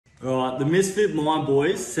Alright, the Misfit My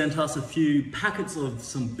Boys sent us a few packets of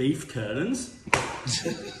some beef curtains.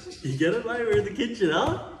 You get it, mate? We're in the kitchen,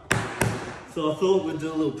 huh? So I thought we'd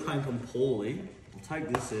do a little prank on Paulie. I'll take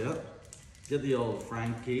this out. Get the old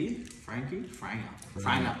Franger.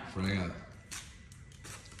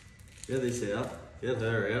 Get this out. Get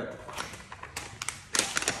her out.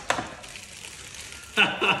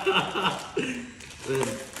 Then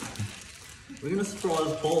we're gonna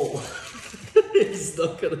surprise Paul. He's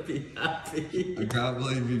not gonna be happy. I can't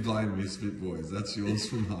believe you blamed Misfit Boys. That's yours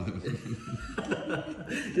from home.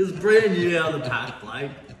 It's brand new out of the pack,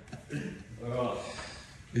 Blake. Alright.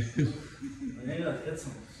 I need to get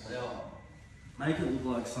some flour. Make it look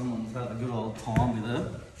like someone's had a good old time with it.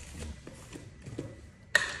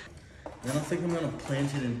 Then I think I'm gonna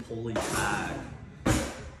plant it in Paulie's bag.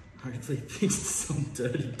 Hopefully he thinks it's some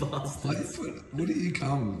dirty bastard. What do you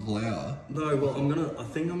come with flour? No, well I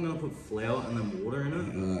think I'm gonna put flour and then water in it.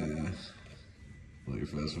 Oh yeah. Like your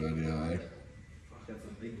first rodeo, eh? Fuck, that's a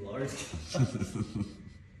big load.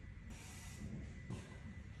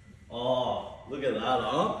 Oh, look at that,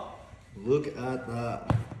 huh? Look at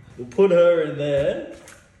that. We'll put her in there.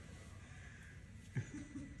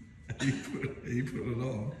 You put it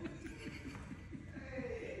on.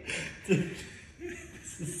 Dude,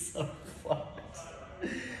 this is so fucked.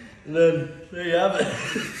 And then, there you have it.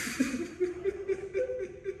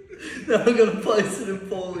 Now I'm gonna place it in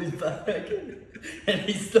Paulie's bag. And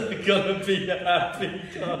he's not gonna be happy,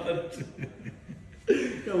 cunt.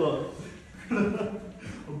 Come on.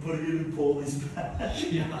 I'm putting it in Paulie's bag.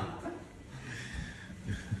 Yeah.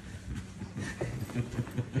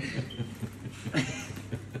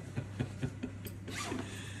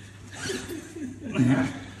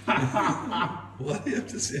 Why do you have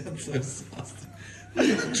to sound so sus?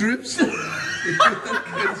 It drips. It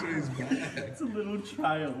goes through his bag. It's a little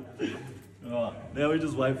trail. Alright, now we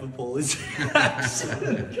just wait for Paulie's reaction.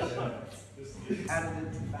 Added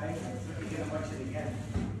it to bacon, so we can watch it again.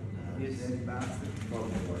 You dirty bastard.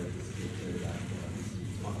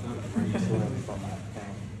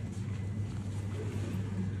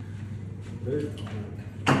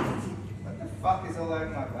 What the fuck is all over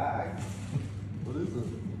my bag? What is it?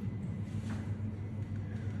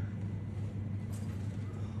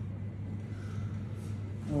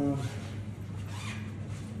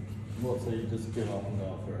 What, so you just give up and go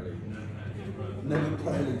off already? Never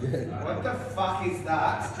play it again. What the fuck is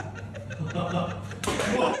that?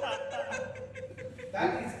 That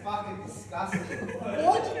is fucking disgusting.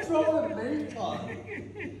 Why'd you throw it at me, cunt?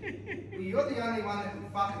 Well, you're the only one that can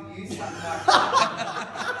fucking use something like that.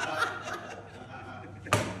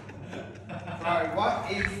 Bro, what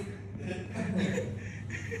is...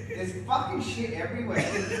 There's fucking shit everywhere.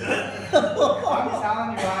 I'm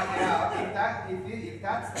telling you right now, if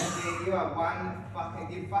that's the thing, you are one fucking...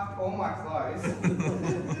 You fucked all my clothes.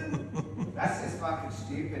 That's just fucking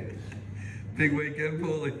stupid. Big weekend,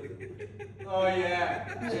 Paulie. Oh yeah,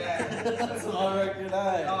 yeah. That's what I reckon,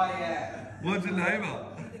 eh? Oh yeah. What's your neighbour?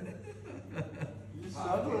 You're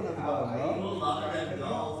struggling at the moment, huh? We'll love them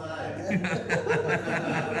goals, eh?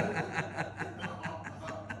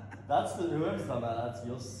 That's the, whoever's done that,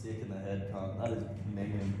 you're sick in the head, cunt. That is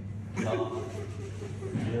minging.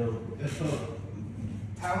 Ew.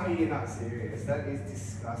 Tell me you're not serious. That is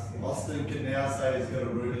disgusting. Austin can now say he's got a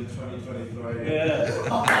route in 2023. Yeah.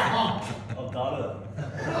 I've done it.